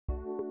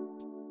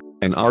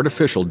An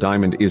artificial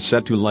diamond is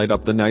set to light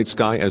up the night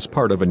sky as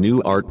part of a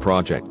new art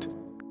project.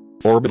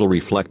 Orbital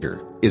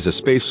Reflector is a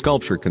space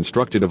sculpture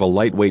constructed of a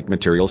lightweight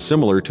material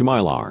similar to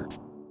mylar.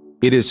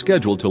 It is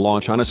scheduled to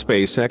launch on a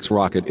SpaceX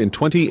rocket in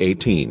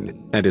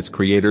 2018, and its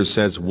creator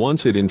says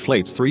once it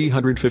inflates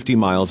 350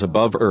 miles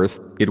above Earth,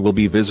 it will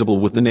be visible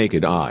with the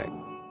naked eye.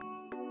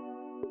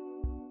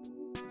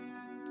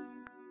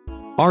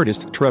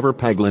 Artist Trevor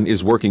Paglen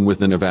is working with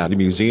the Nevada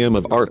Museum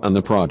of Art on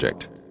the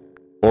project.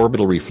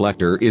 Orbital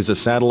Reflector is a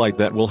satellite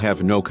that will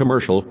have no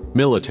commercial,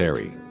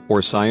 military,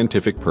 or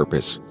scientific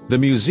purpose, the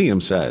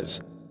museum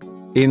says.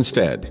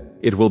 Instead,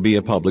 it will be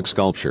a public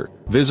sculpture,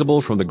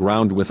 visible from the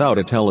ground without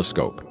a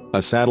telescope,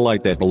 a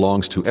satellite that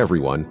belongs to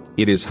everyone.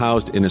 It is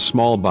housed in a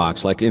small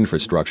box-like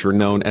infrastructure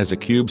known as a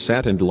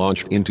CubeSat and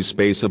launched into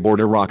space aboard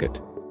a rocket.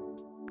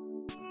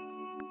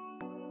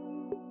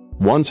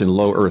 Once in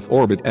low Earth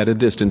orbit at a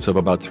distance of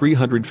about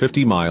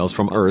 350 miles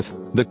from Earth,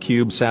 the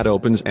CubeSat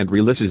opens and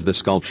releases the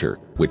sculpture,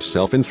 which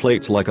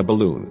self-inflates like a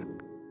balloon.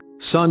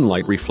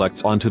 Sunlight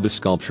reflects onto the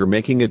sculpture,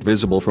 making it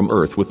visible from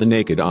Earth with the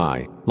naked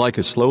eye, like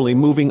a slowly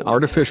moving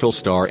artificial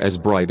star as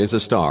bright as a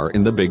star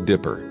in the Big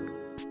Dipper.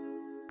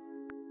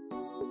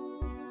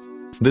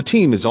 The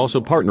team is also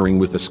partnering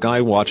with the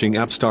sky-watching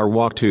app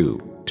Walk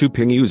 2 to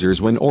ping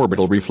users when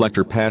Orbital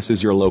Reflector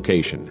passes your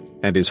location,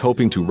 and is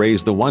hoping to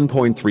raise the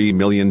 $1.3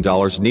 million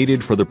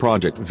needed for the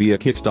project via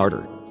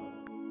Kickstarter.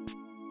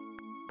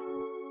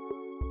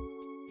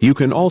 You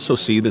can also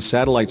see the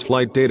satellite's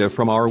flight data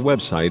from our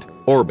website,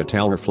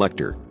 Orbital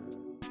Reflector.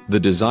 The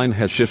design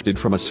has shifted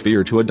from a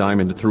sphere to a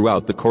diamond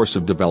throughout the course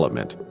of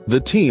development, the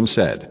team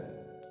said.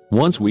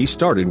 Once we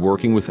started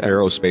working with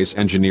aerospace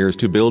engineers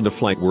to build a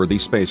flight-worthy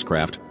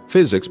spacecraft,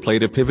 physics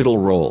played a pivotal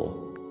role.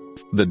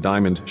 The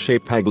diamond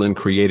shape Paglen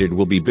created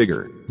will be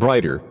bigger,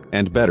 brighter,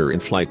 and better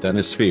in flight than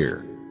a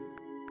sphere.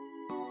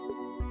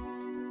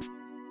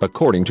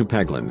 According to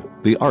Paglen,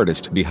 the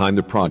artist behind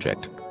the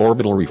project,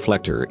 Orbital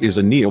Reflector is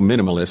a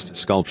neo-minimalist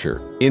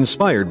sculpture,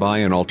 inspired by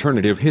an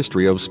alternative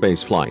history of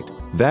spaceflight,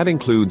 that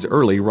includes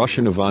early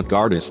Russian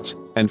avant-gardists,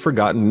 and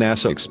forgotten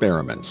NASA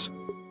experiments.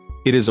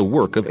 It is a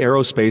work of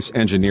aerospace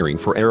engineering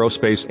for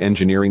aerospace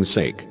engineering's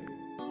sake.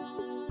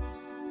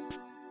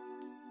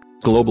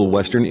 Global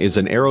Western is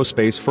an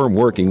aerospace firm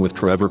working with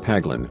Trevor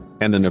Paglen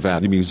and the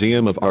Nevada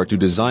Museum of Art to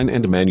design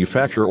and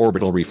manufacture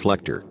Orbital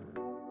Reflector.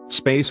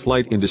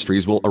 Spaceflight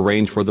Industries will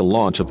arrange for the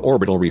launch of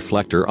Orbital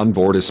Reflector on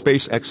board a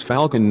SpaceX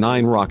Falcon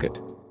 9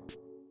 rocket.